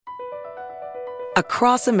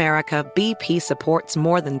Across America, BP supports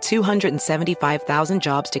more than 275,000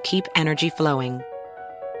 jobs to keep energy flowing.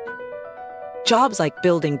 Jobs like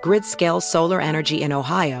building grid-scale solar energy in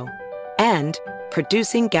Ohio and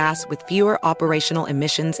producing gas with fewer operational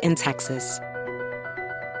emissions in Texas.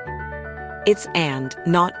 It's and,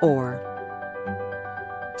 not or.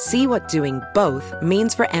 See what doing both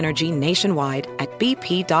means for energy nationwide at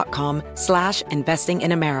bp.com/investing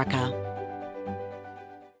in America.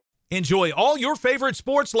 Enjoy all your favorite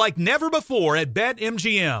sports like never before at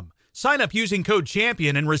BetMGM. Sign up using code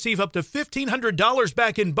CHAMPION and receive up to $1,500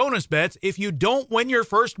 back in bonus bets if you don't win your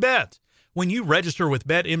first bet. When you register with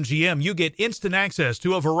BetMGM, you get instant access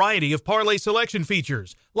to a variety of parlay selection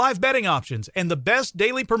features, live betting options, and the best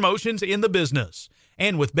daily promotions in the business.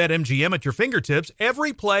 And with BetMGM at your fingertips,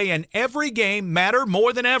 every play and every game matter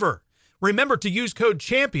more than ever. Remember to use code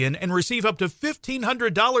CHAMPION and receive up to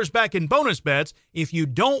 $1,500 back in bonus bets if you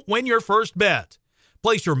don't win your first bet.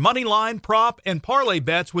 Place your money line, prop, and parlay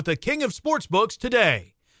bets with the king of sportsbooks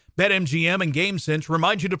today. BetMGM and GameSense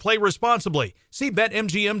remind you to play responsibly. See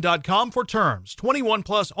BetMGM.com for terms. 21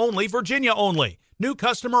 plus only, Virginia only. New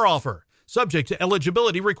customer offer. Subject to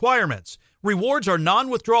eligibility requirements. Rewards are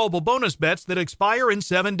non-withdrawable bonus bets that expire in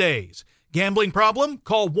 7 days. Gambling problem?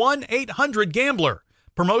 Call 1-800-GAMBLER.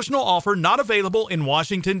 Promotional offer not available in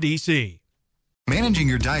Washington, D.C. Managing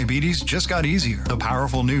your diabetes just got easier. The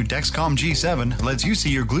powerful new Dexcom G7 lets you see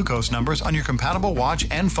your glucose numbers on your compatible watch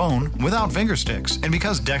and phone without finger sticks. And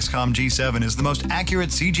because Dexcom G7 is the most accurate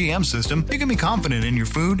CGM system, you can be confident in your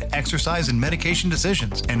food, exercise, and medication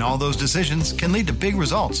decisions. And all those decisions can lead to big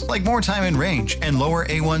results, like more time in range and lower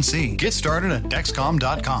A1C. Get started at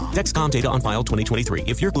Dexcom.com. Dexcom data on file 2023.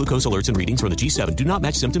 If your glucose alerts and readings from the G7 do not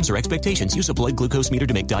match symptoms or expectations, use a blood glucose meter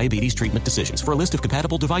to make diabetes treatment decisions. For a list of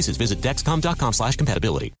compatible devices, visit Dexcom.com/compatibility.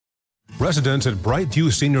 Residents at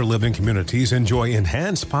Brightview Senior Living Communities enjoy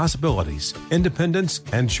enhanced possibilities, independence,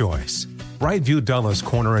 and choice. Brightview Dulles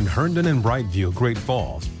Corner in Herndon and Brightview, Great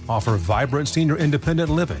Falls, offer vibrant senior independent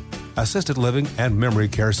living, assisted living, and memory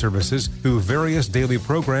care services through various daily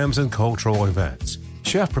programs and cultural events.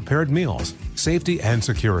 Chef-prepared meals, safety and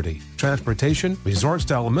security, transportation,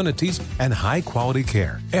 resort-style amenities, and high-quality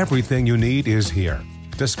care. Everything you need is here.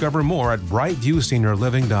 Discover more at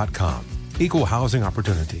brightviewseniorliving.com. Equal housing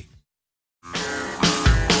opportunity.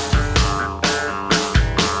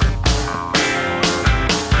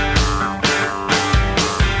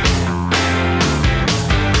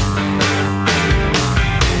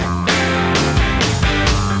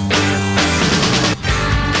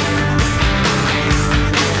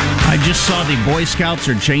 I just saw the Boy Scouts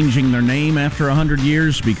are changing their name after 100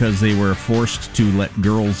 years because they were forced to let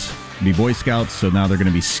girls be Boy Scouts, so now they're going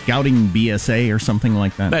to be Scouting BSA or something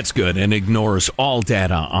like that. That's good, and ignores all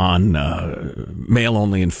data on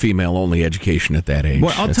male-only and female-only education at that age.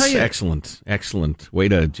 Well, I'll tell you, excellent way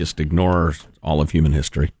to just ignore all of human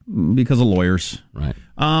history. Because of lawyers. Right.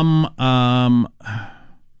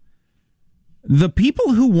 The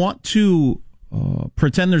people who want to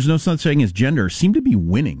pretend there's no such thing as gender seem to be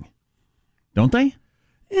winning, don't they?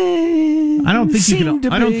 I don't think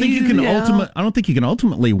you can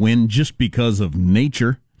ultimately win just because of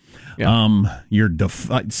nature. Yeah.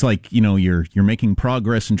 It's like, you're making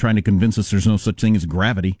progress and trying to convince us there's no such thing as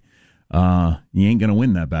gravity. You ain't going to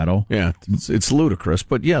win that battle. Yeah, it's ludicrous,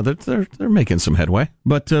 but yeah, they're making some headway.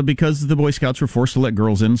 But because the Boy Scouts were forced to let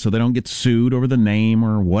girls in so they don't get sued over the name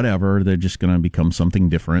or whatever, they're just going to become something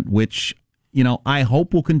different, which, I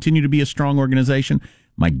hope will continue to be a strong organization.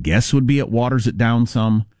 My guess would be it waters it down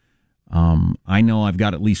some. I know I've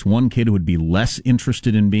got at least one kid who would be less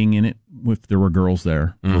interested in being in it if there were girls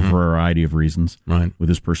there for a variety of reasons, right, with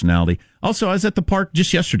his personality. Also, I was at the park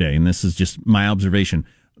just yesterday, and this is just my observation.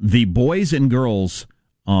 The boys and girls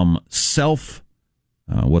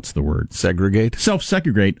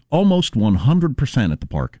self-segregate almost 100% at the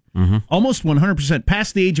park. Mm-hmm. Almost 100%,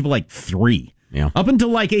 past the age of 3. Yeah. Up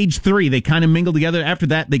until age 3, they kind of mingle together. After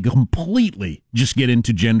that, they completely just get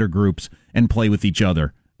into gender groups and play with each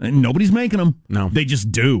other. And nobody's making them. No. They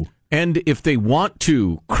just do. And if they want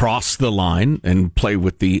to cross the line and play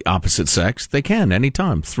with the opposite sex, they can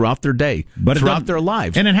anytime throughout their day, throughout their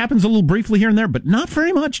lives. And it happens a little briefly here and there, but not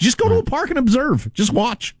very much. Just go to a park and observe. Just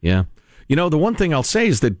watch. Yeah. The one thing I'll say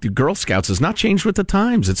is that the Girl Scouts has not changed with the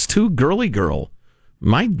times. It's too girly girl.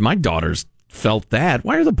 My daughters felt that.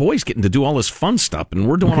 Why are the boys getting to do all this fun stuff and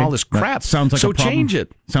we're doing all this crap? Sounds like so a problem. Change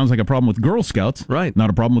it. Sounds like a problem with Girl Scouts. Right. Not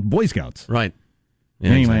a problem with Boy Scouts. Right.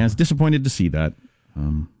 Yeah, anyway, exactly. I was disappointed to see that.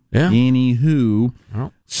 Yeah. Anywho.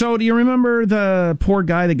 So do you remember the poor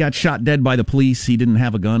guy that got shot dead by the police? He didn't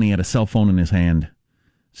have a gun. He had a cell phone in his hand.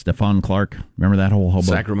 Stephon Clark. Remember that whole hobo?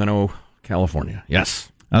 Sacramento California.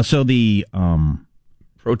 Yes. So the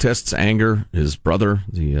protests, anger, his brother,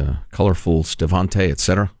 the colorful Stevante,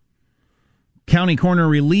 etc. County coroner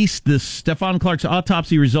released the Stephon Clark's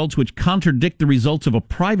autopsy results, which contradict the results of a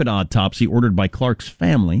private autopsy ordered by Clark's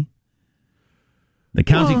family. The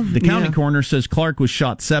county coroner says Clark was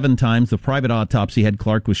shot 7 times. The private autopsy had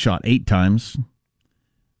Clark was shot 8 times.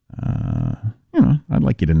 I'd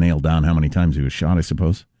like you to nail down how many times he was shot, I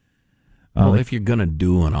suppose. Well, if you're going to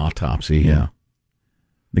do an autopsy, yeah.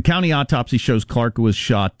 The county autopsy shows Clark was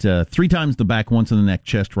shot 3 times in the back, once in the neck,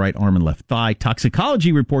 chest, right arm, and left thigh.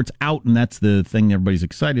 Toxicology reports out, and that's the thing everybody's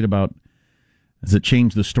excited about. Does it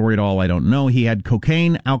change the story at all? I don't know. He had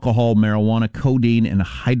cocaine, alcohol, marijuana, codeine, and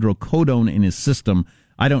hydrocodone in his system.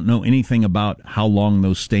 I don't know anything about how long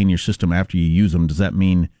those stay in your system after you use them. Does that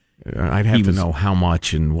mean... I'd have to know how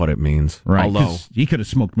much and what it means. Right, although he could have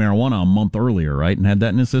smoked marijuana a month earlier, right, and had that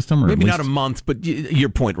in his system? Or maybe not a month, but your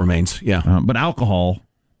point remains, yeah. But alcohol,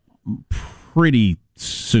 pretty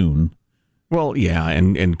soon. Well, yeah,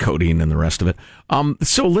 and codeine and the rest of it.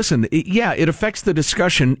 So listen, it affects the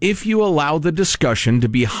discussion if you allow the discussion to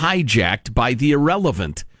be hijacked by the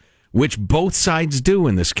irrelevant, which both sides do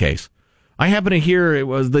in this case. I happen to hear it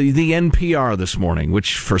was the NPR this morning,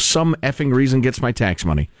 which for some effing reason gets my tax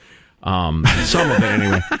money. Some of it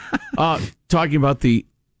anyway. Talking about the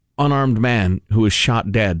unarmed man who was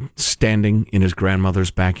shot dead standing in his grandmother's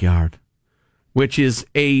backyard, which is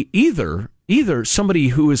either somebody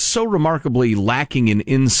who is so remarkably lacking in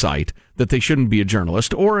insight that they shouldn't be a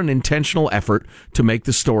journalist, or an intentional effort to make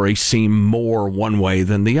the story seem more one way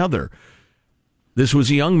than the other. This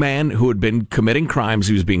was a young man who had been committing crimes.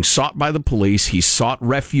 He was being sought by the police. He sought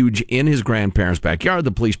refuge in his grandparents' backyard.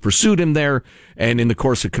 The police pursued him there, and in the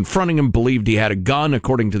course of confronting him, believed he had a gun,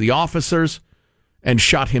 according to the officers, and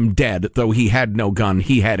shot him dead. Though he had no gun,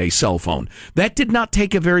 he had a cell phone. That did not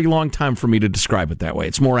take a very long time for me to describe it that way.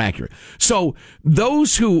 It's more accurate. So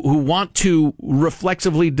those who want to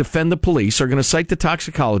reflexively defend the police are going to cite the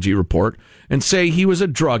toxicology report and say he was a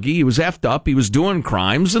druggie, he was effed up, he was doing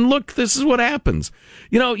crimes, and look, this is what happens.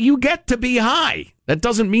 You get to be high. That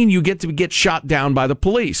doesn't mean you get to get shot down by the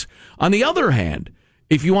police. On the other hand,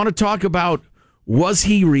 if you want to talk about, was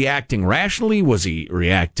he reacting rationally? Was he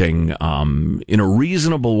reacting in a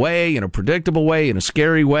reasonable way, in a predictable way, in a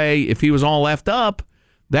scary way? If he was all effed up,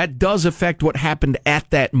 that does affect what happened at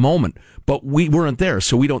that moment. But we weren't there,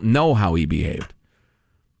 so we don't know how he behaved.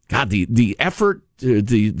 God, the effort,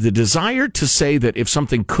 the desire to say that if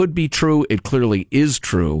something could be true, it clearly is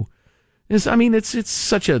true. It's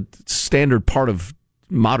such a standard part of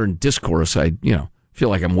modern discourse. I feel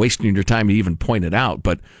like I'm wasting your time to even point it out,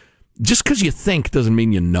 but just because you think doesn't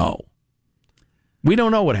mean you know. We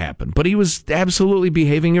don't know what happened, but he was absolutely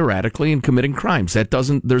behaving erratically and committing crimes.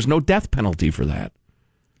 There's no death penalty for that.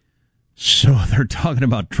 So they're talking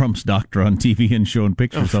about Trump's doctor on TV and showing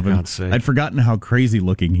pictures of him. God's sake. I'd forgotten how crazy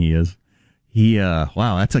looking he is.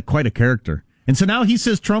 Wow, that's quite a character. And so now he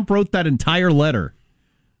says Trump wrote that entire letter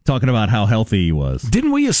talking about how healthy he was.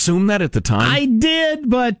 Didn't we assume that at the time? I did,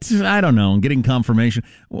 but I don't know. I'm getting confirmation.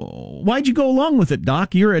 Why'd you go along with it,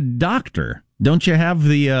 Doc? You're a doctor. Don't you have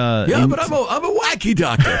the... but I'm a wacky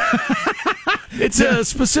doctor. It's a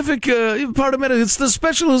specific part of medicine. It's the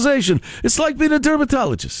specialization. It's like being a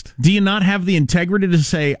dermatologist. Do you not have the integrity to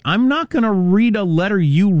say, I'm not going to read a letter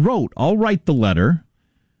you wrote. I'll write the letter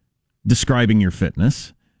describing your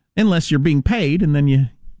fitness, unless you're being paid, and then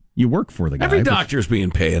you work for the guy. Every doctor's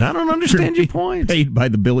being paid. I don't understand your point. Paid by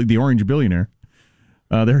the orange billionaire.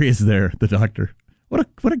 There he is there, the doctor. What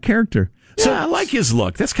a character. So I like his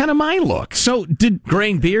look. That's kind of my look. So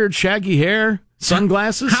grain beard, shaggy hair,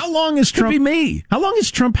 sunglasses. How long has Trump... Could be me. How long has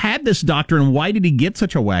Trump had this doctor, and why did he get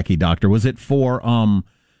such a wacky doctor? Was it for... I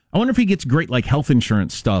wonder if he gets great health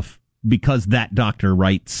insurance stuff because that doctor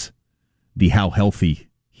writes the how healthy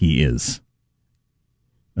he is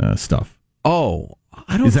stuff. Oh,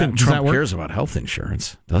 I don't think Trump cares about health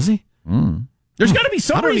insurance, does he? There's got to be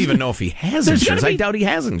some reason. I don't even know if he has insurance. I doubt he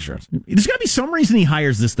has insurance. There's got to be some reason he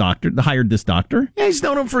hired this doctor. Yeah, he's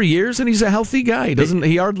known him for years, and he's a healthy guy.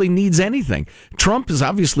 He hardly needs anything. Trump is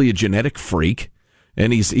obviously a genetic freak,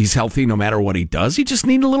 and he's healthy no matter what he does. He just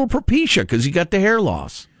needs a little Propecia because he got the hair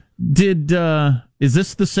loss. Is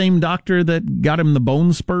this the same doctor that got him the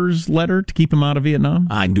bone spurs letter to keep him out of Vietnam?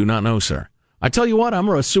 I do not know, sir. I tell you what, I'm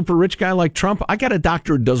a super rich guy like Trump. I got a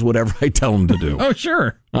doctor who does whatever I tell him to do. Oh,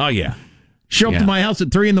 sure. Oh, yeah. Show up to my house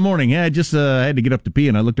at 3 a.m. Yeah, I just had to get up to pee,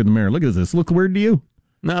 and I looked in the mirror. Look at this. Look weird to you?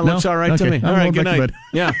 No, it looks all right to me. All right, good night.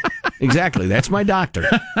 Yeah, exactly. That's my doctor.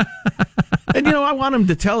 And, I want him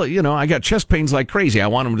to tell it, I got chest pains like crazy. I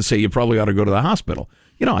want him to say, you probably ought to go to the hospital.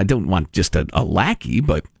 I don't want just a lackey,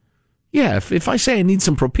 but, Yeah, if I say I need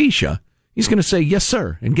some Propecia, he's going to say, yes,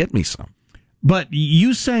 sir, and get me some. But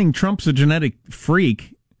you saying Trump's a genetic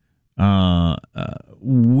freak,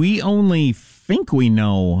 we only think we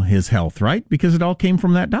know his health, right? Because it all came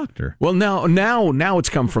from that doctor. Well, now it's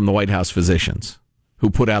come from the White House physicians who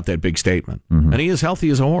put out that big statement. And he is healthy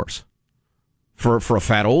as a horse. For a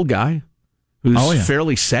fat old guy who's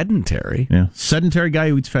fairly sedentary. Yeah, sedentary guy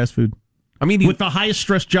who eats fast food. I mean, with the highest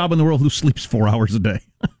stress job in the world, who sleeps 4 hours a day.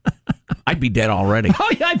 I'd be dead already.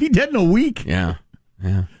 Oh, yeah, I'd be dead in a week. Yeah.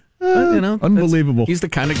 But, unbelievable. He's the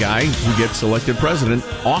kind of guy who gets elected president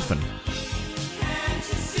often.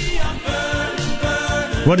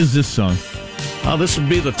 What is this song? Oh, this would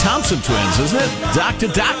be the Thompson Twins, isn't it? Doctor.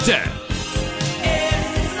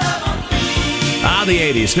 The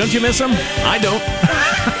 80s. Don't you miss them? I don't.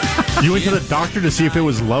 You went to the doctor to see if it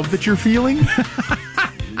was love that you're feeling?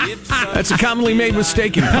 That's a commonly made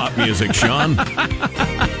mistake in pop music, Sean.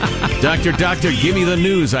 Doctor, give me the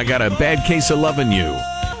news. I got a bad case of loving you.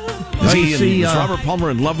 Is Robert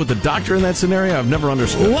Palmer in love with the doctor in that scenario? I've never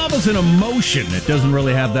understood. Love is an emotion. It doesn't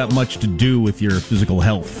really have that much to do with your physical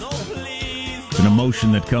health. It's an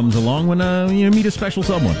emotion that comes along when you meet a special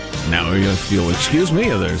someone. Now, if you'll excuse me,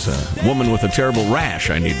 there's a woman with a terrible rash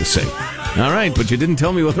I need to see. All right, but you didn't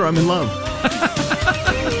tell me whether I'm in love.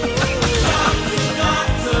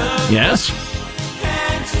 Yes?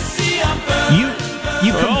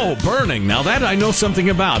 Burning. Now that I know something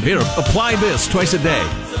about. Here, apply this twice a day.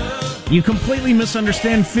 You completely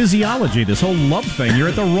misunderstand physiology, this whole love thing. You're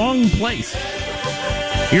at the wrong place.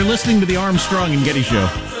 You're listening to the Armstrong and Getty Show.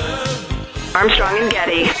 Armstrong and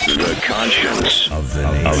Getty. The conscience of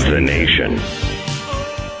the nation.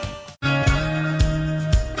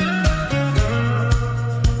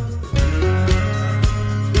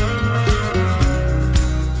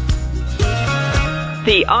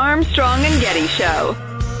 The Armstrong and Getty Show.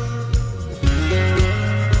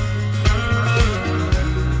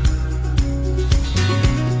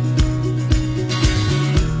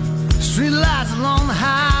 Street lights along the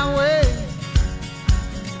highway,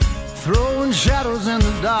 throwing shadows in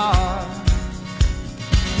the dark,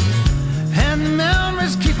 and the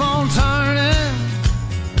memories keep on turning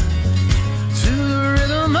to the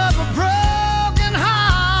rhythm of a broken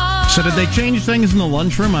heart. So did they change things in the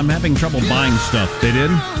lunchroom? I'm having trouble buying stuff. They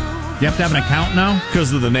did? You have to have an account now?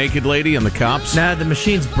 Because of the naked lady and the cops? Nah, the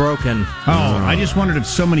machine's broken. I just wondered if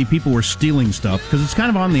so many people were stealing stuff, because it's kind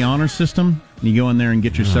of on the honor system. You go in there and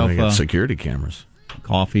get yourself security camears,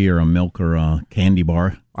 coffee or a milk or a candy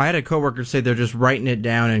bar. I had a coworker say they're just writing it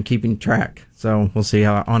down and keeping track. So we'll see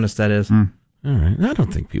how honest that is. All right. I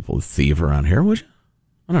don't think people thieve around here, would you?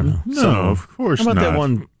 I don't know. No, of course not. How about that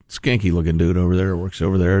one skanky-looking dude over there who works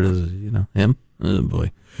over there? Him? Oh,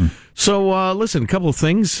 boy. So, listen, a couple of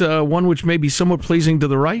things. One which may be somewhat pleasing to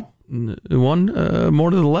the right, one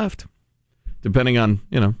more to the left, depending on,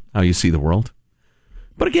 how you see the world.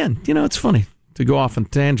 But again, it's funny to go off on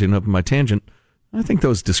my tangent. I think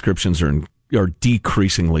those descriptions are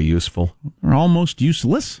decreasingly useful. They're almost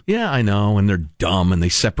useless. Yeah, I know, and they're dumb, and they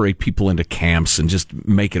separate people into camps and just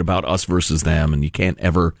make it about us versus them, and you can't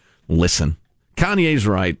ever listen. Kanye's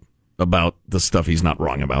right about the stuff he's not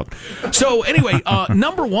wrong about. So anyway,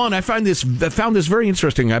 number one, I found this very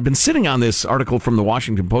interesting. I've been sitting on this article from the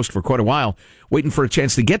Washington Post for quite a while, waiting for a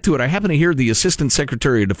chance to get to it. I happen to hear the Assistant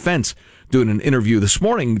Secretary of Defense doing an interview this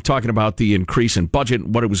morning talking about the increase in budget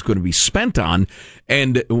and what it was going to be spent on.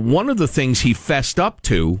 And one of the things he fessed up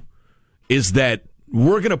to is that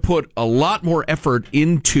we're going to put a lot more effort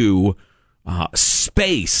into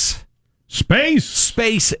space.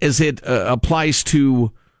 Space as it applies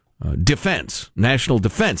to defense, national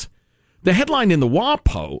defense. The headline in the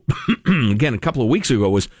WAPO, again, a couple of weeks ago,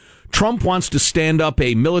 was Trump wants to stand up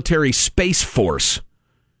a military space force.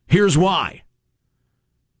 Here's why.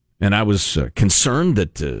 And I was concerned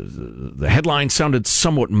that the headline sounded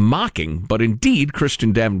somewhat mocking, but indeed,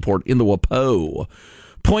 Christian Davenport in the WAPO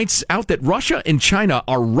points out that Russia and China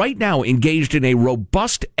are right now engaged in a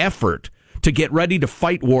robust effort to get ready to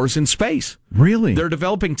fight wars in space. Really? They're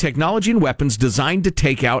developing technology and weapons designed to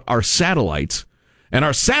take out our satellites. And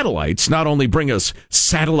our satellites not only bring us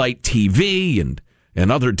satellite TV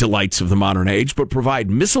and other delights of the modern age, but provide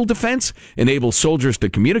missile defense, enable soldiers to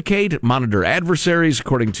communicate, monitor adversaries,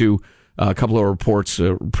 according to a couple of reports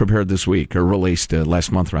prepared this week, or released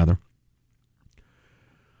last month, rather.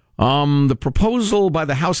 The proposal by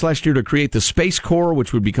the House last year to create the Space Corps,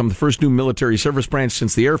 which would become the first new military service branch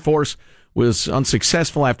since the Air Force, was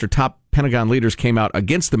unsuccessful after top Pentagon leaders came out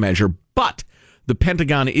against the measure. But the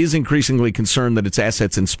Pentagon is increasingly concerned that its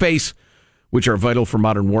assets in space which are vital for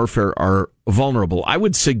modern warfare, are vulnerable. I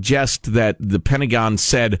would suggest that the Pentagon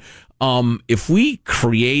said, if we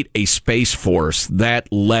create a space force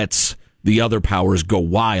that lets the other powers go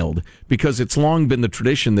wild, because it's long been the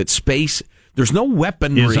tradition that space, there's no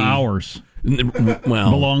weaponry. Is ours.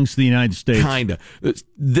 Well, belongs to the United States. Kind of.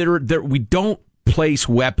 We don't place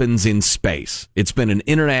weapons in space. It's been an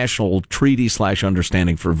international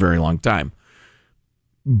treaty/understanding for a very long time.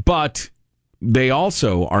 But they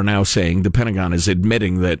also are now saying, the Pentagon is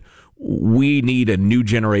admitting that we need a new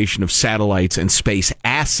generation of satellites and space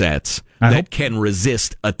assets that can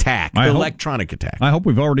resist attack, electronic attack. I hope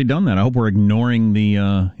we've already done that. I hope we're ignoring the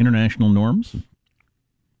international norms.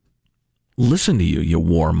 Listen to you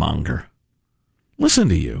warmonger. Listen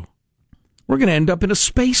to you. We're going to end up in a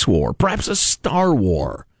space war, perhaps a Star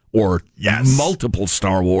War, or multiple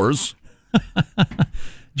Star Wars.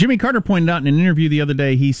 Jimmy Carter pointed out in an interview the other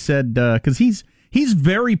day, he said, because he's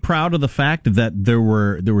very proud of the fact that there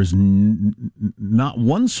was not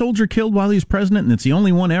one soldier killed while he was president, and it's the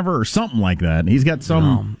only one ever, or something like that. He's got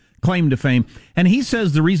some claim to fame, and he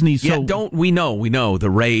says the reason he's we know the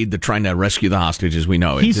raid, the trying to rescue the hostages. We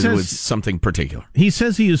know it was something particular. He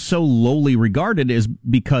says he is so lowly regarded is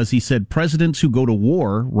because he said presidents who go to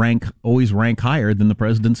war always rank higher than the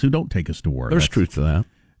presidents who don't take us to war. There's truth to that.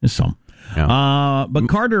 There's some. Yeah. But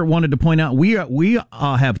Carter wanted to point out we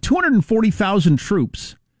have 240,000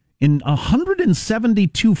 troops in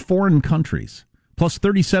 172 foreign countries, plus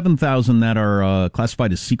 37,000 that are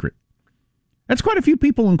classified as secret. That's quite a few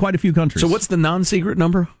people in quite a few countries. So what's the non-secret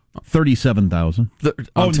number? 37,000.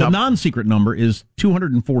 The non-secret number is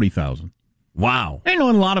 240,000. Wow. I know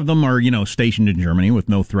a lot of them are, stationed in Germany with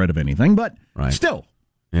no threat of anything, but still.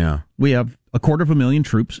 Yeah. We have 250,000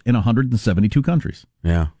 troops in 172 countries.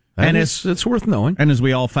 Yeah. It's worth knowing. And as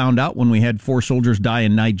we all found out when we had 4 soldiers die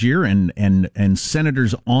in Niger and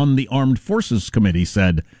senators on the Armed Forces Committee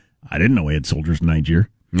said, I didn't know we had soldiers in Niger.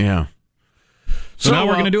 Yeah. So now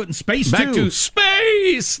we're going to do it in space, back to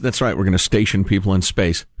space! That's right, we're going to station people in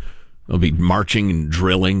space. They'll be marching and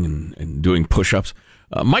drilling and doing push-ups.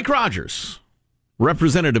 Mike Rogers,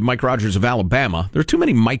 Representative Mike Rogers of Alabama. There are too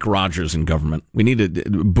many Mike Rogers in government. We need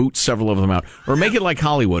to boot several of them out. Or make it like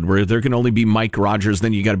Hollywood, where there can only be Mike Rogers,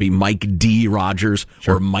 then you got to be Mike D. Rogers,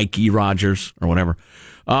 or Mikey Rogers, or whatever.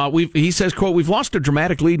 He says, quote, we've lost a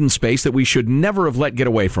dramatic lead in space that we should never have let get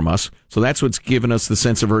away from us. So that's what's given us the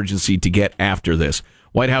sense of urgency to get after this.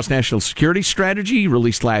 White House National Security Strategy,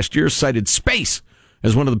 released last year, cited space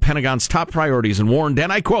as one of the Pentagon's top priorities and warned,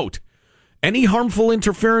 and I quote, any harmful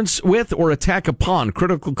interference with or attack upon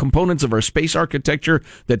critical components of our space architecture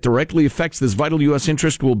that directly affects this vital U.S.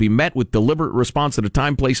 interest will be met with deliberate response at a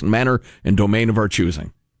time, place, and manner and domain of our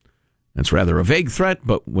choosing. That's rather a vague threat,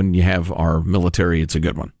 but when you have our military, it's a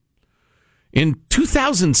good one. In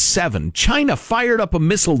 2007, China fired up a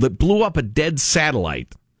missile that blew up a dead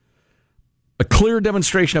satellite. A clear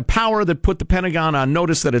demonstration of power that put the Pentagon on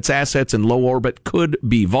notice that its assets in low orbit could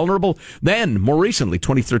be vulnerable. Then, more recently,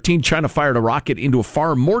 2013, China fired a rocket into a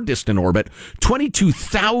far more distant orbit,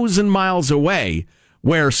 22,000 miles away,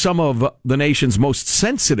 where some of the nation's most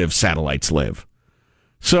sensitive satellites live.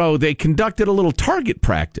 So they conducted a little target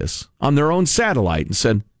practice on their own satellite and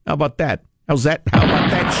said, how about that? How about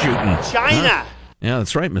that shooting? China! Huh? Yeah,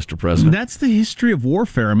 that's right, Mr. President. That's the history of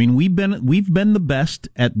warfare. I mean, we've been the best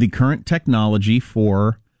at the current technology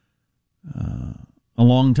for a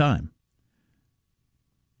long time.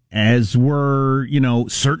 As were,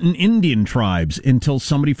 certain Indian tribes until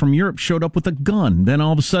somebody from Europe showed up with a gun. Then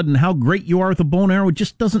all of a sudden, how great you are with a bow and arrow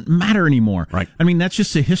just doesn't matter anymore. Right. I mean, that's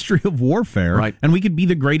just the history of warfare. Right. And we could be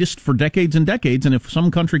the greatest for decades and decades. And if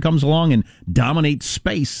some country comes along and dominates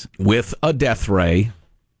space with a death ray,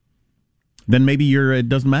 then maybe it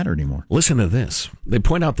doesn't matter anymore. Listen to this. They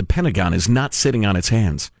point out the Pentagon is not sitting on its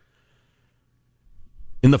hands.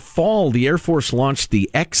 In the fall, the Air Force launched the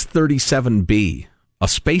X-37B, a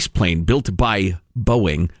space plane built by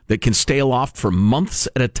Boeing that can stay aloft for months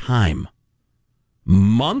at a time.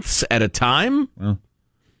 Months at a time? Well,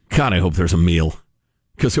 God, I hope there's a meal.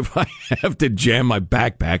 Because if I have to jam my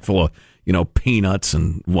backpack full of, peanuts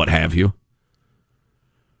and what have you.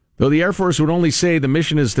 Though the Air Force would only say the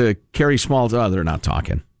mission is to carry small... they're not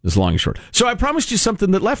talking. It's long and short. So I promised you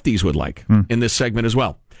something that lefties would like in this segment as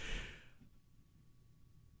well.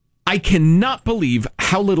 I cannot believe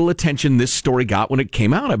how little attention this story got when it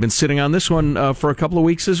came out. I've been sitting on this one for a couple of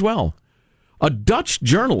weeks as well. A Dutch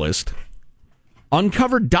journalist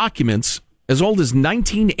uncovered documents as old as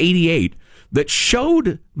 1988 that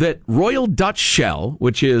showed that Royal Dutch Shell,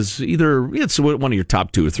 which is it's one of your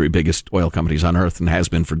top 2 or 3 biggest oil companies on earth and has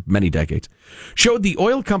been for many decades, showed the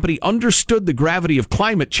oil company understood the gravity of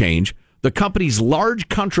climate change, the company's large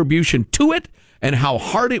contribution to it and how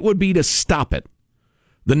hard it would be to stop it.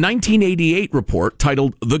 The 1988 report,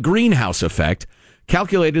 titled The Greenhouse Effect,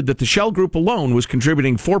 calculated that the Shell Group alone was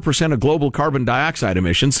contributing 4% of global carbon dioxide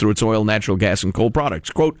emissions through its oil, natural gas, and coal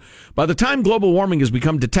products. Quote, by the time global warming has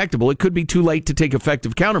become detectable, it could be too late to take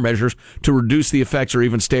effective countermeasures to reduce the effects or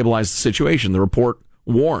even stabilize the situation, the report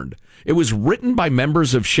warned. It was written by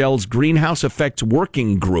members of Shell's Greenhouse Effects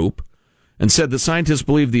Working Group and said that scientists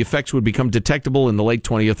believe the effects would become detectable in the late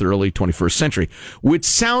 20th or early 21st century, which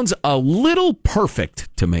sounds a little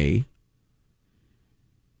perfect to me.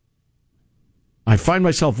 I find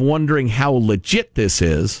myself wondering how legit this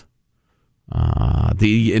is.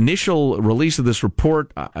 The initial release of this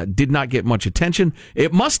report did not get much attention.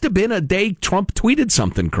 It must have been a day Trump tweeted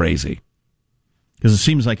something crazy. Because it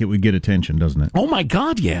seems like it would get attention, doesn't it? Oh, my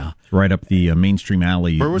God, yeah. It's right up the mainstream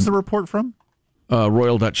alley. Where was the report from?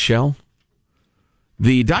 Royal Dutch Shell.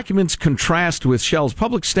 The documents contrast with Shell's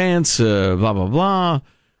public stance, blah, blah, blah.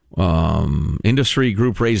 Industry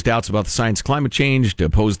group raised doubts about the science of climate change, to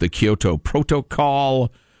oppose the Kyoto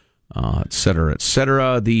Protocol, et cetera, et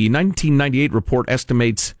cetera. The 1998 report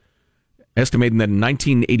estimating that in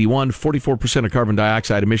 1981, 44% of carbon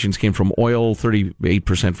dioxide emissions came from oil,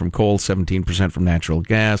 38% from coal, 17% from natural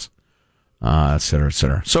gas, et cetera, et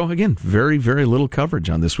cetera. So, again, very, very little coverage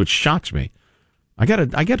on this, which shocks me. I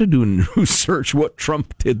gotta do a new search what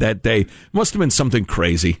Trump did that day. It must have been something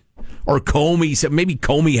crazy. Or Comey said, maybe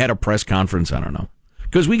Comey had a press conference. I don't know.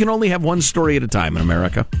 Because we can only have one story at a time in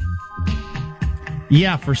America.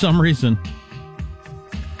 Yeah, for some reason.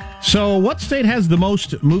 So, what state has the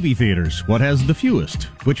most movie theaters? What has the fewest?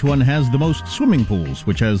 Which one has the most swimming pools?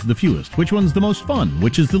 Which has the fewest? Which one's the most fun?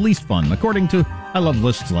 Which is the least fun? According to, I love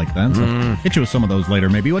lists like that. So hit you with some of those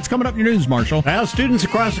later, maybe. What's coming up in your news, Marshall? Well, students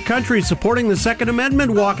across the country supporting the Second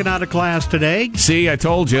Amendment walking out of class today. See, I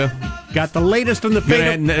told you. Got the latest on the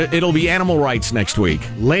fate. It'll be animal rights next week.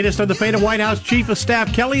 Latest on the fate of White House Chief of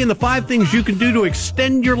Staff Kelly and the 5 things you can do to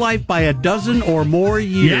extend your life by a dozen or more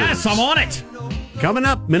years. Yes, I'm on it. Coming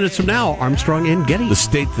up minutes from now, Armstrong and Getty. The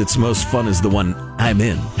state that's most fun is the one I'm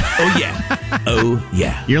in. Oh, yeah. Oh,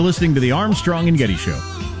 yeah. You're listening to the Armstrong and Getty Show.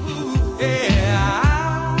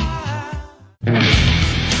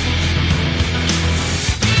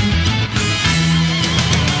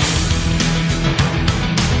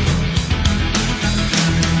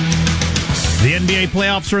 The NBA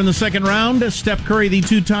playoffs are in the second round. Steph Curry, the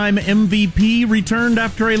 2-time MVP, returned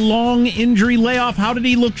after a long injury layoff. How did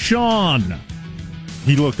he look, Sean?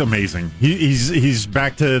 He looked amazing. He's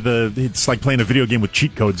back to it's like playing a video game with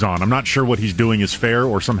cheat codes on. I'm not sure what he's doing is fair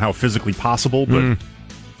or somehow physically possible, but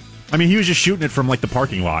I mean, he was just shooting it from like the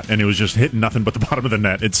parking lot, and it was just hitting nothing but the bottom of the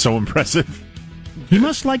net. It's so impressive. He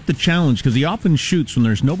must like the challenge because he often shoots when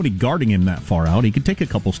there's nobody guarding him that far out. He could take a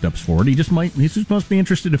couple steps forward. He just must be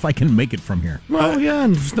interested if I can make it from here. Well, yeah,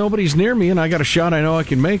 and if nobody's near me and I got a shot I know I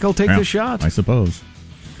can make, I'll take the shot. I suppose.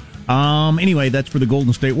 Anyway, that's for the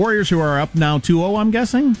Golden State Warriors, who are up now 2-0, I'm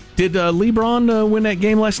guessing. Did LeBron win that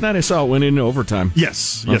game last night? I saw it went into overtime.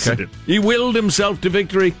 Yes, he did. He willed himself to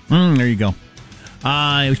victory. There you go.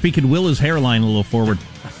 Speaking, will his hairline a little forward.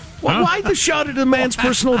 Well, why the shot at a man's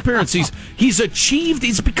personal appearance?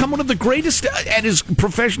 He's become one of the greatest at his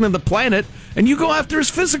profession on the planet, and you go after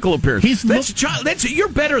his physical appearance. You're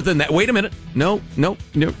better than that. Wait a minute. No.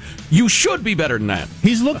 You should be better than that.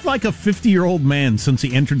 He's looked like a 50-year-old man since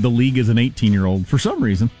he entered the league as an 18-year-old for some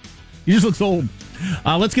reason. He just looks old.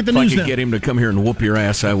 Let's get the news now. If I could get him to come here and whoop your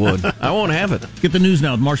ass, I would. I won't have it. Get the news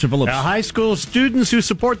now with Marcia Phillips. High school students who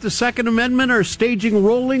support the Second Amendment are staging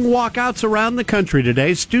rolling walkouts around the country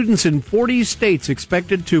today. Students in 40 states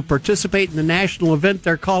expected to participate in the national event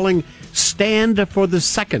they're calling Stand for the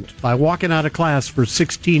Second by walking out of class for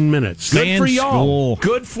 16 minutes. Stay Good for y'all. School.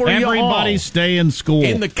 Good for y'all. Everybody stay in school.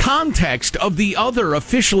 In the context of the other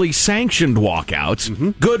officially sanctioned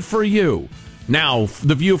walkouts, good for you. Now,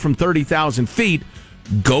 the view from 30,000 feet,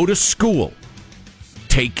 go to school.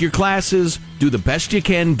 Take your classes, do the best you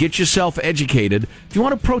can, get yourself educated. If you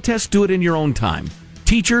want to protest, do it in your own time.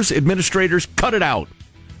 Teachers, administrators, cut it out.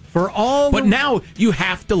 But now you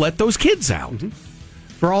have to let those kids out.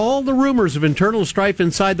 For all the rumors of internal strife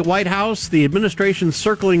inside the White House, the administration's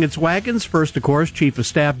circling its wagons. First, of course, Chief of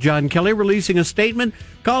Staff John Kelly releasing a statement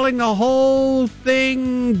calling the whole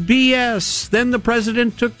thing BS. Then the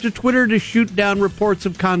president took to Twitter to shoot down reports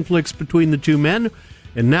of conflicts between the two men.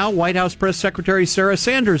 And now White House Press Secretary Sarah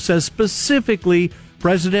Sanders says specifically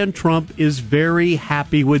President Trump is very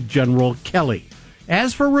happy with General Kelly.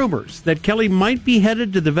 As for rumors that Kelly might be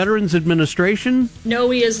headed to the Veterans Administration, no,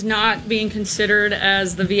 he is not being considered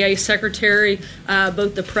as the VA secretary.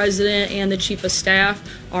 Both the president and the chief of staff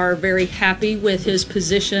are very happy with his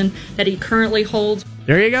position that he currently holds.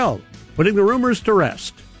 There you go, putting the rumors to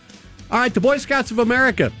rest. All right, the Boy Scouts of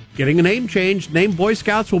America getting a name change. Named Boy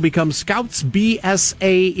Scouts will become Scouts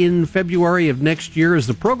BSA in February of next year, as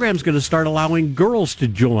the program's going to start allowing girls to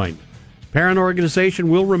join. Parent organization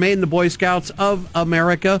will remain the Boy Scouts of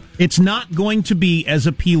America. It's not going to be as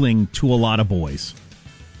appealing to a lot of boys,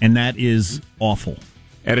 and that is awful.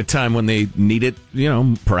 At a time when they need it,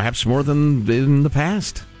 perhaps more than in the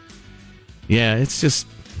past. Yeah, it's just,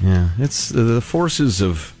 it's the forces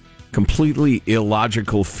of completely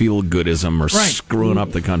illogical feel-goodism are screwing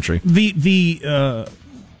up the country. The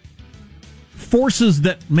forces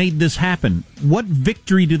that made this happen, what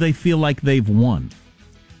victory do they feel like they've won?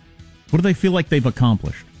 What do they feel like they've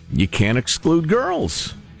accomplished? You can't exclude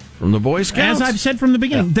girls from the Boy Scouts. As I've said from the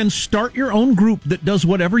beginning, then start your own group that does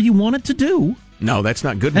whatever you want it to do. No, that's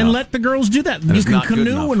not good enough. And let the girls do that. You can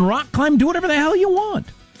canoe and rock climb, do whatever the hell you want.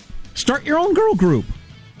 Start your own girl group.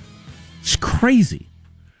 It's crazy.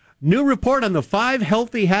 New report on the 5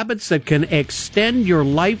 healthy habits that can extend your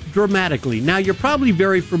life dramatically. Now, you're probably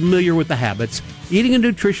very familiar with the habits. Eating a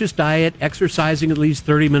nutritious diet, exercising at least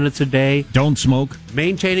 30 minutes a day. Don't smoke.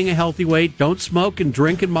 Maintaining a healthy weight. Don't smoke and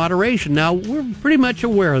drink in moderation. Now, we're pretty much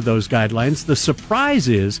aware of those guidelines. The surprise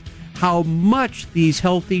is how much these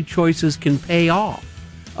healthy choices can pay off.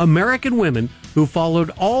 American women who followed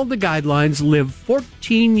all the guidelines live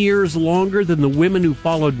 14 years longer than the women who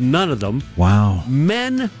followed none of them. Wow.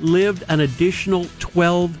 Men lived an additional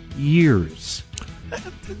 12 years.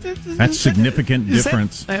 That's significant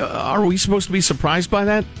difference. Are we supposed to be surprised by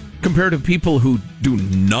that compared to people who do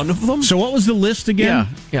none of them? So what was the list again?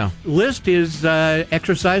 Yeah. List is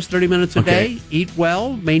exercise 30 minutes a day, eat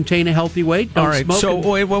well, maintain a healthy weight, don't all right, smoke. So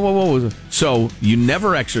wait. So you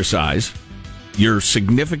never exercise, you're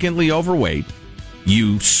significantly overweight,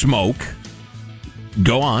 you smoke,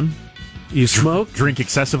 go on. You smoke, drink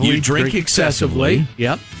excessively. You drink excessively.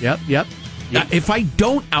 Yep. If I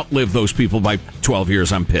don't outlive those people by 12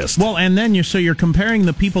 years, I'm pissed. Well, and then you're comparing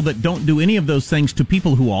the people that don't do any of those things to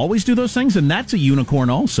people who always do those things, and that's a unicorn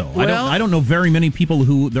also. Well, I don't know very many people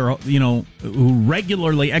who who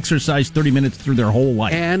regularly exercise 30 minutes through their whole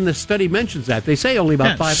life. And the study mentions that. They say only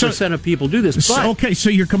about 5% of people do this. But so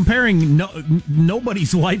you're comparing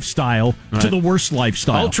nobody's lifestyle to the worst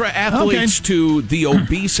lifestyle. Ultra athletes to the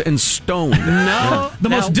obese and stoned. The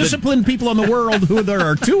most disciplined people in the world, who there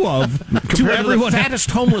are 2 of, to everyone, the fattest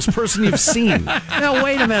homeless person you've seen. Now,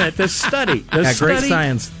 wait a minute. The study. Great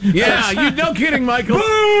science. Yeah, no kidding, Michael.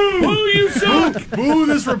 Boo! You suck! Boo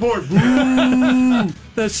this report. Boo!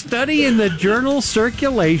 The study in the journal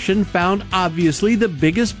Circulation found obviously the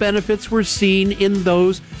biggest benefits were seen in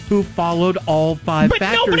those who followed all 5 factors.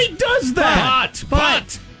 But nobody does that.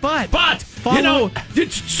 But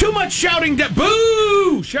it's too much shouting down.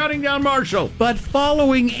 Boo! Shouting down Marshall. But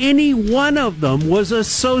following any one of them was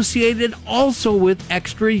associated also with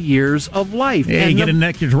extra years of life. Yeah, you get an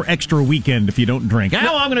extra weekend if you don't drink.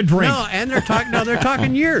 I'm going to drink. No, and they're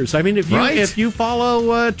talking years. I mean, if you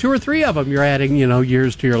follow 2 or 3 of them, you're adding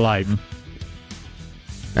years to your life.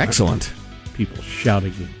 Excellent. People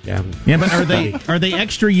shouting it down. Yeah, but are they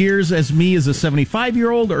extra years as me as a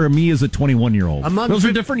 75-year-old or me as a 21-year-old? Those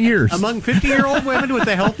are different years. Among 50-year-old women with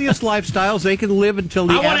the healthiest lifestyles, they can live until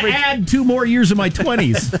the average. I want to add 2 more years of my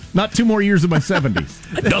 20s, not 2 more years of my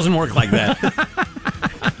 70s. It doesn't work like that.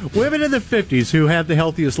 Women in the 50s who have the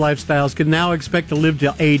healthiest lifestyles can now expect to live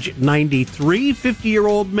till age 93.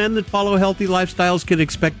 50-year-old men that follow healthy lifestyles can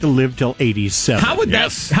expect to live till 87. How would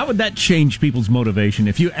that change people's motivation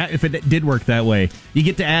if it did work that way? You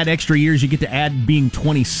get to add extra years. You get to add being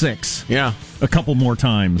 26. Yeah, a couple more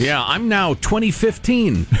times. Yeah, I'm now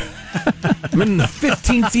 2015. I'm in the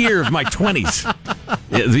 15th year of my 20s.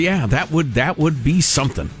 Yeah, that would be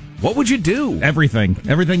something. What would you do? Everything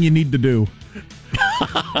you need to do.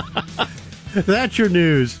 That's your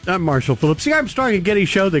news. I'm Marshall Phillips, the Armstrong and Getty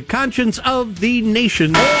Show, the conscience of the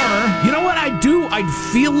nation. Or, you know what I'd do? I'd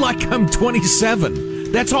feel like I'm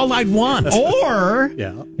 27. That's all I'd want. Or,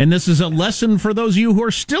 and this is a lesson for those of you who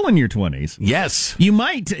are still in your 20s. Yes. You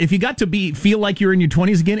might, if you got to feel like you're in your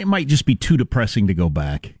 20s again, it might just be too depressing to go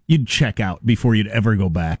back. You'd check out before you'd ever go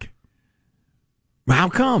back. How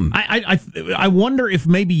come? I wonder if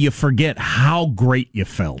maybe you forget how great you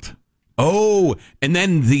felt. Oh, and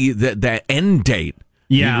then the end date.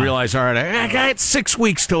 Yeah. You realize, all right, I got 6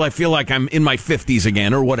 weeks till I feel like I'm in my 50s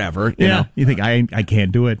again or whatever. You know? You think, I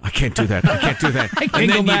can't do it. I can't do that. I can't do that. I can't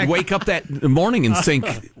and then go back. you'd wake up that morning and think,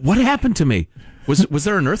 what happened to me? Was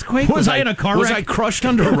there an earthquake? Was I in a car wreck? Was I crushed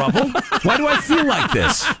under rubble? Why do I feel like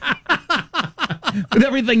this? With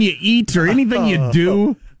everything you eat or anything you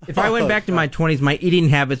do. If I went back to my 20s, my eating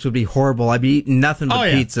habits would be horrible. I'd be eating nothing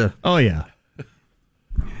but pizza. Oh, yeah.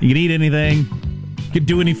 You could eat anything. You could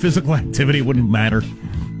do any physical activity. It wouldn't matter.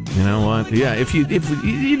 You know what? Yeah, if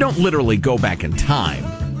you don't literally go back in time.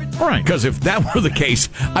 Right. Because if that were the case,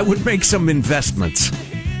 I would make some investments.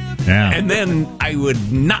 Yeah. And then I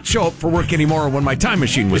would not show up for work anymore when my time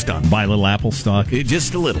machine was done. Buy a little Apple stock.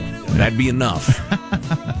 Just a little. That'd be enough.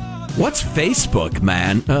 What's Facebook,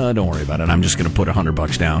 man? Don't worry about it. I'm just going to put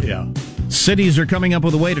 $100 down. Yeah. Cities are coming up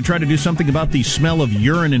with a way to try to do something about the smell of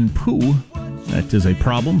urine and poo. That is a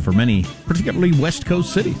problem for many, particularly West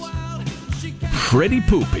Coast cities. Pretty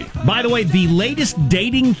poopy. By the way, the latest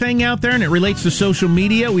dating thing out there, and it relates to social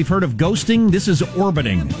media, we've heard of ghosting. This is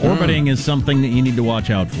orbiting. Orbiting is something that you need to watch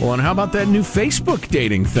out for. Well, and how about that new Facebook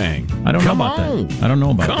dating thing? I don't know about that. I don't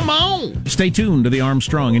know about that. Come on. Stay tuned to the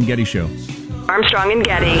Armstrong and Getty Show. Armstrong and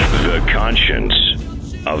Getty. The conscience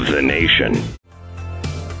of the nation.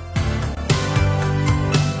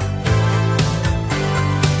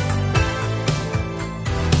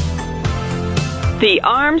 The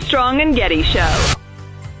Armstrong and Getty Show.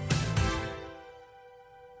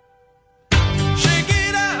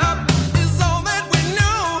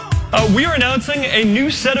 We are announcing a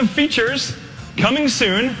new set of features coming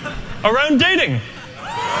soon around dating.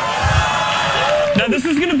 Now, this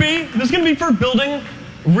is going to be for building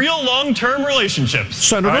real long-term relationships.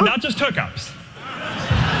 Senator? Not just hookups.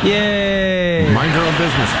 Yay! Mind your own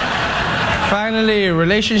business. Finally,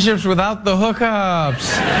 relationships without the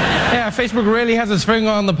hookups. Yeah, Facebook really has its finger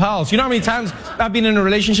on the pulse. You know how many times I've been in a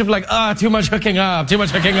relationship like, too much hooking up. You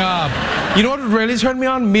know what really turned me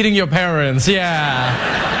on? Meeting your parents,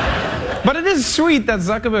 yeah. But it is sweet that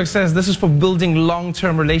Zuckerberg says this is for building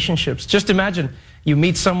long-term relationships. Just imagine, you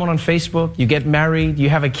meet someone on Facebook, you get married, you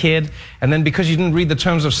have a kid, and then because you didn't read the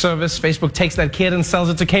terms of service, Facebook takes that kid and sells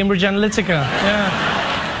it to Cambridge Analytica.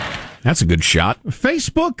 Yeah. That's a good shot.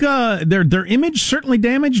 Facebook, their image certainly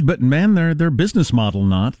damaged, but man, their business model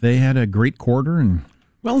not. They had a great quarter, and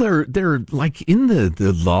well, they're like in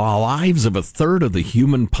the lives of a third of the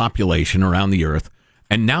human population around the earth,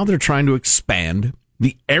 and now they're trying to expand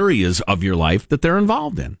the areas of your life that they're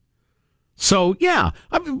involved in. So yeah,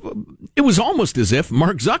 it was almost as if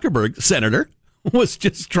Mark Zuckerberg, Senator, was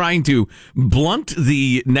just trying to blunt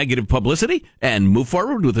the negative publicity and move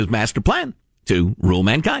forward with his master plan to rule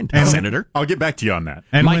mankind. And Senator, I'll get back to you on that.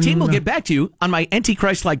 And my team will get back to you on my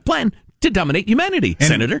Antichrist-like plan to dominate humanity,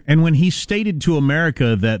 Senator. And when he stated to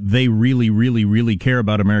America that they really, really, really care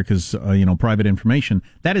about America's private information,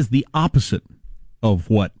 that is the opposite of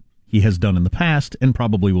what he has done in the past and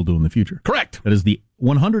probably will do in the future. Correct. That is the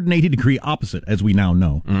 180-degree opposite, as we now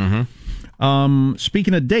know. Mm-hmm.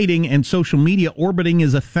 Speaking of dating and social media, orbiting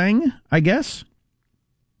is a thing, I guess.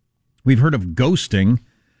 We've heard of ghosting.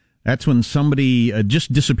 That's when somebody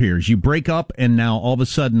just disappears. You break up, and now all of a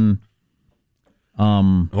sudden...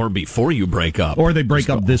 or before you break up. Or they break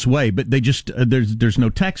up this way, but they just... there's no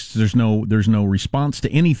texts, there's no response to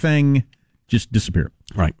anything, just disappear.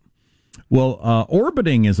 Right. Well,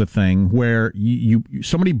 orbiting is a thing where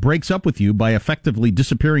somebody breaks up with you by effectively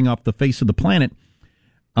disappearing off the face of the planet.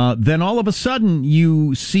 Then all of a sudden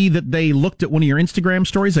you see that they looked at one of your Instagram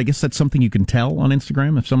stories. I guess that's something you can tell on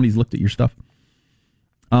Instagram if somebody's looked at your stuff.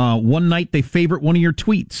 One night they favorite one of your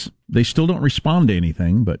tweets. They still don't respond to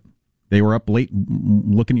anything, but they were up late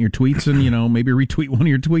looking at your tweets and, maybe retweet one of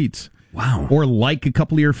your tweets. Wow. Or like a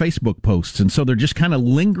couple of your Facebook posts. And so they're just kind of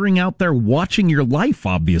lingering out there watching your life,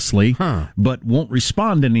 obviously, but won't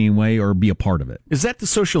respond in any way or be a part of it. Is that the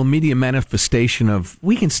social media manifestation of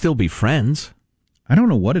we can still be friends? I don't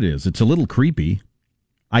know what it is. It's a little creepy.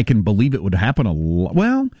 I can believe it would happen a lot.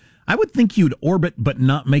 Well, I would think you'd orbit but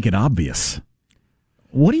not make it obvious.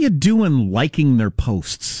 What are you doing liking their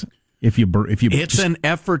posts? It's an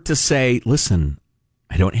effort to say, listen,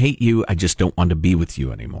 I don't hate you. I just don't want to be with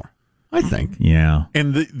you anymore. I think. Yeah.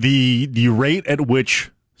 And the rate at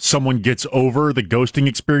which someone gets over the ghosting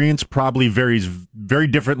experience probably varies very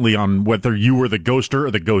differently on whether you were the ghoster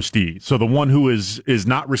or the ghostee. So the one who is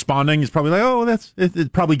not responding is probably like,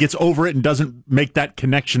 it probably gets over it and doesn't make that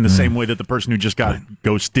connection the same way that the person who just got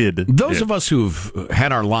ghosted Those did. of us who've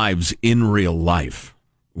had our lives in real life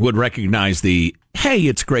would recognize the, hey,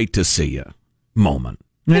 it's great to see you moment.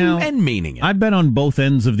 Now, and meaning it. I've been on both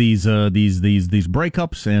ends of these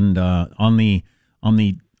breakups, and on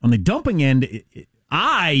the dumping end,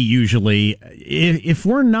 I usually, if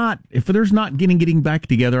there's not getting back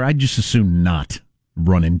together, I just assume not.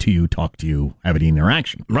 run into you, talk to you, have an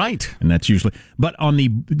interaction. Right. And that's usually, but on the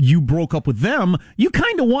you broke up with them, you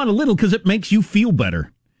kind of want a little because it makes you feel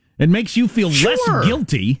better. It makes you feel less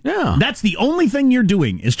guilty. Yeah. That's the only thing you're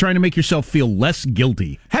doing is trying to make yourself feel less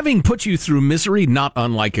guilty. Having put you through misery, not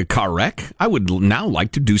unlike a car wreck, I would now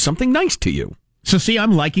like to do something nice to you. So see,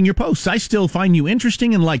 I'm liking your posts. I still find you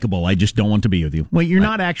interesting and likable. I just don't want to be with you. Well, you're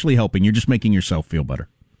not actually helping. You're just making yourself feel better.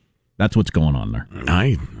 That's what's going on there.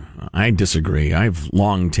 I disagree. I've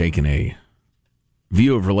long taken a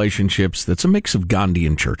view of relationships that's a mix of Gandhi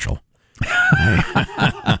and Churchill.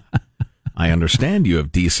 I understand you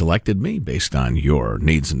have deselected me based on your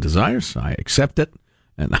needs and desires. I accept it.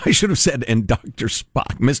 And I should have said, and Dr.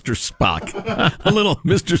 Spock, Mr. Spock, a little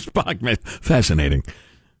Mr. Spock, fascinating.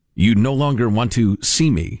 You no longer want to see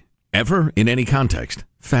me ever in any context.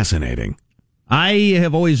 Fascinating. I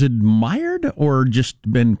have always admired or just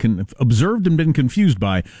been observed and been confused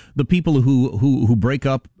by the people who break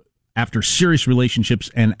up after serious relationships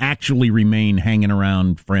and actually remain hanging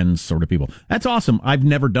around friends sort of people. That's awesome. I've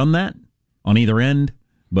never done that on either end,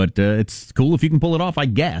 but it's cool if you can pull it off, I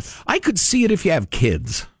guess. I could see it if you have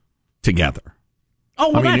kids together. Oh,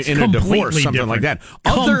 well, I mean, that's in a divorce, something like that.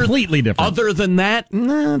 Completely different. Other than that,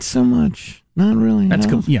 not so much. Not really. That's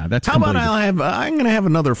no. that's. How about I'm going to have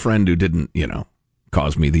another friend who didn't,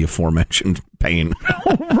 cause me the aforementioned pain.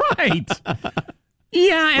 Right.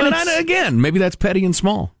 Yeah, and but again, maybe that's petty and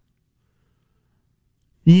small.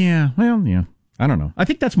 Yeah. Well, yeah. I don't know. I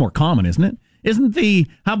think that's more common, isn't it? Isn't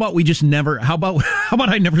how about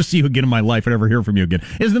I never see you again in my life and never hear from you again?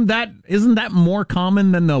 Isn't that more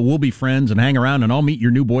common than we'll be friends and hang around and I'll meet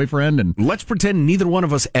your new boyfriend and let's pretend neither one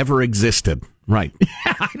of us ever existed. Right.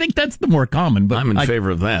 Yeah, I think that's the more common, but I'm in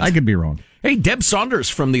favor of that. I could be wrong. Hey, Deb Saunders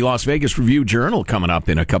from the Las Vegas Review-Journal coming up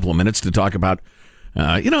in a couple of minutes to talk about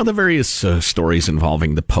the various stories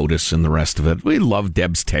involving the POTUS and the rest of it. We love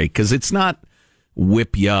Deb's take because it's not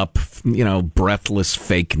whip you up, breathless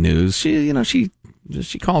fake news. She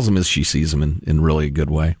calls them as she sees them in really a good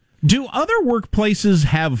way. Do other workplaces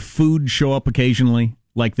have food show up occasionally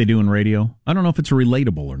like they do in radio? I don't know if it's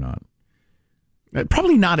relatable or not.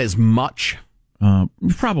 Probably not as much.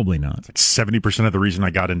 Probably not. It's 70% of the reason I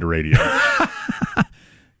got into radio.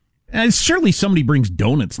 And surely somebody brings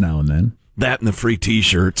donuts now and then. That and the free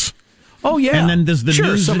T-shirts. Oh, yeah. And then does the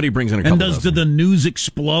news... somebody brings in a couple And does the news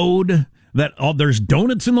explode that there's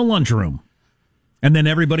donuts in the lunchroom? And then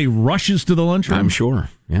everybody rushes to the lunchroom? I'm sure,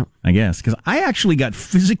 yeah. I guess, because I actually got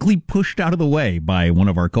physically pushed out of the way by one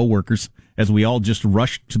of our coworkers as we all just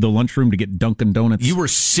rushed to the lunchroom to get Dunkin' Donuts. You were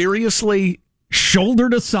seriously...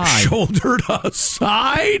 Shouldered aside.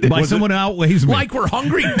 By someone who outweighs me. Like we're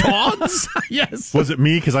hungry dogs? Yes. Was it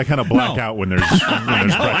me? Because I kind of black out when there's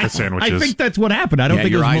breakfast sandwiches. I think that's what happened. I don't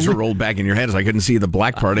think your it was eyes were rolled back in your head as I couldn't see the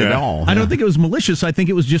black part at all. I don't think it was malicious. I think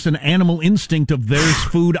it was just an animal instinct of there's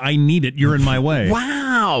food, I need it, you're in my way.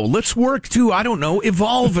 Wow. Let's work to,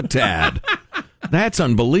 evolve a tad. That's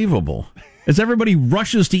unbelievable. As everybody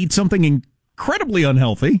rushes to eat something incredibly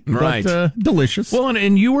unhealthy, right. But delicious. Well,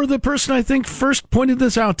 and you were the person I think first pointed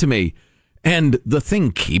this out to me. And the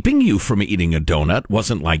thing keeping you from eating a donut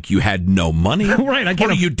wasn't like you had no money. Right.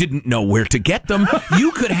 Or you didn't know where to get them.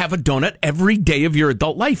 You could have a donut every day of your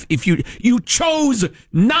adult life. If you chose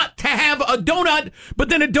not to have a donut, but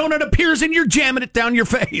then a donut appears and you're jamming it down your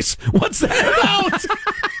face. What's that about?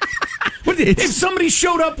 If somebody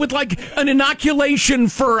showed up with like an inoculation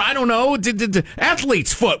for, I don't know,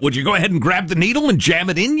 athlete's foot, would you go ahead and grab the needle and jam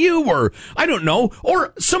it in you? Or, I don't know,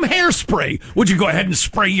 or some hairspray. Would you go ahead and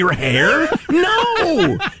spray your hair?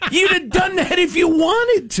 No! You'd have done that if you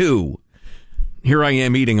wanted to. Here I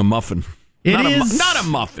am eating a muffin. Not a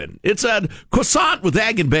muffin. It's a croissant with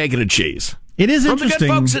egg and bacon and cheese. It is from interesting. From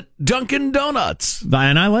the good folks at Dunkin' Donuts.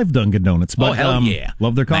 And I love Dunkin' Donuts. But, hell yeah.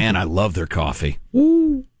 Love their coffee. Man, I love their coffee.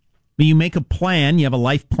 Ooh. You make a plan, you have a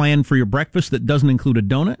life plan for your breakfast that doesn't include a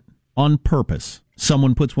donut on purpose.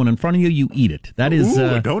 Someone puts one in front of you, you eat it. That is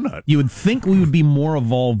a donut. You would think we would be more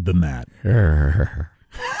evolved than that.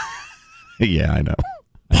 Yeah, I know.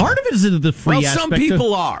 Part of it is the free aspect. Some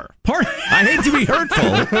people are. I hate to be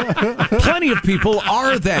hurtful. Plenty of people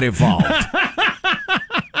are that evolved.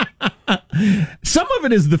 Some of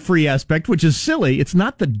it is the free aspect, which is silly. It's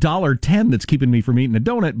not the $1.10 that's keeping me from eating a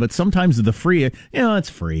donut, but sometimes the free, it's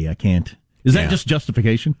free. I can't. Is that just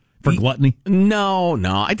justification for gluttony? No.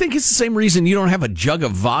 I think it's the same reason you don't have a jug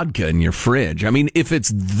of vodka in your fridge. I mean, if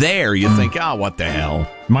it's there, you think, what the hell?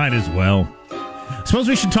 Might as well. Suppose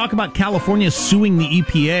we should talk about California suing the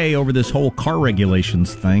EPA over this whole car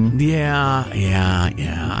regulations thing. Yeah.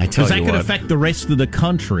 I tell you because that could affect the rest of the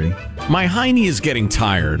country. My hiney is getting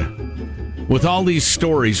tired with all these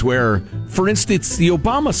stories where For instance, the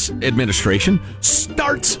Obama administration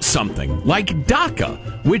starts something like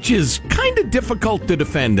DACA, which is kind of difficult to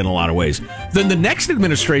defend in a lot of ways. Then the next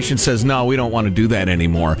administration says, no, we don't want to do that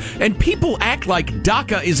anymore. And people act like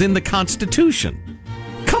DACA is in the Constitution.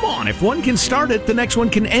 Come on, if one can start it, the next one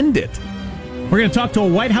can end it. We're going to talk to a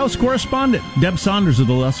White House correspondent, Deb Saunders of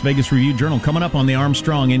the Las Vegas Review-Journal, coming up on the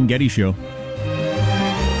Armstrong and Getty Show.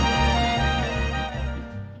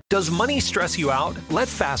 Does money stress you out? Let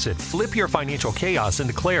Facet flip your financial chaos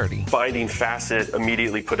into clarity. Finding Facet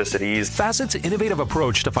immediately put us at ease. Facet's innovative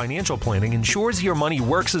approach to financial planning ensures your money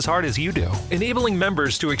works as hard as you do, enabling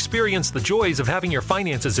members to experience the joys of having your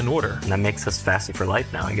finances in order. And that makes us Facet for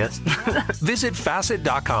life now, I guess. Visit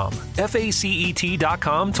Facet.com,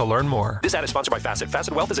 FACET.com to learn more. This ad is sponsored by Facet.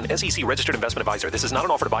 Facet Wealth is an SEC registered investment advisor. This is not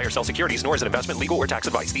an offer to buy or sell securities, nor is it investment, legal, or tax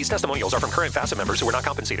advice. These testimonials are from current Facet members who are not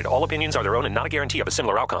compensated. All opinions are their own and not a guarantee of a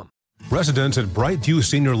similar outcome. Residents at Brightview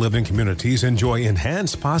Senior Living Communities enjoy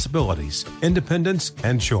enhanced possibilities, independence,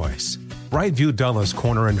 and choice. Brightview Dulles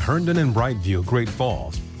Corner in Herndon and Brightview, Great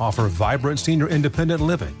Falls, offer vibrant senior independent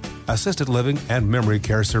living, assisted living, and memory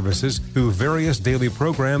care services through various daily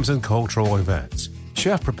programs and cultural events.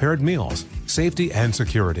 Chef-prepared meals, safety and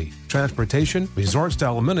security, transportation,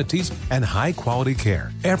 resort-style amenities, and high-quality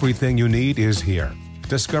care. Everything you need is here.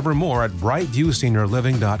 Discover more at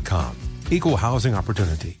brightviewseniorliving.com. Equal housing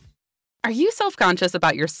opportunity. Are you self-conscious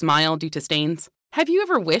about your smile due to stains? Have you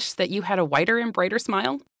ever wished that you had a whiter and brighter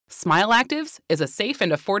smile? Smile Actives is a safe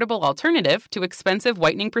and affordable alternative to expensive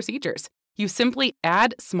whitening procedures. You simply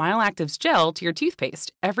add Smile Actives gel to your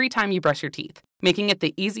toothpaste every time you brush your teeth, making it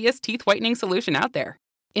the easiest teeth whitening solution out there.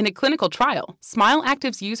 In a clinical trial, Smile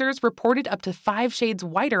Actives users reported up to 5 shades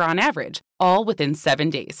whiter on average, all within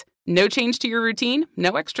 7 days. No change to your routine,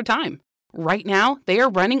 no extra time. Right now, they are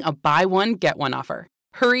running a buy one, get one offer.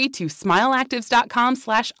 Hurry to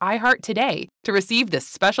smileactives.com/iHeart today to receive this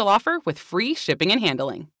special offer with free shipping and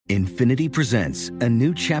handling. Infiniti presents a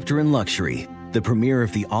new chapter in luxury, the premiere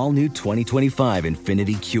of the all-new 2025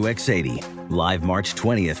 Infiniti QX80, live March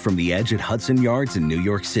 20th from the Edge at Hudson Yards in New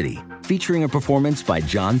York City, featuring a performance by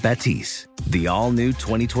John Batiste. The all-new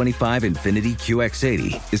 2025 Infiniti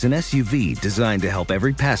QX80 is an SUV designed to help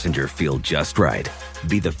every passenger feel just right.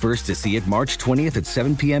 Be the first to see it March 20th at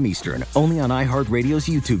 7 p.m. Eastern, only on iHeartRadio's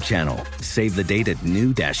YouTube channel. Save the date at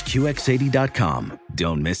new-QX80.com.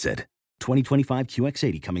 Don't miss it. 2025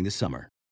 QX80 coming this summer.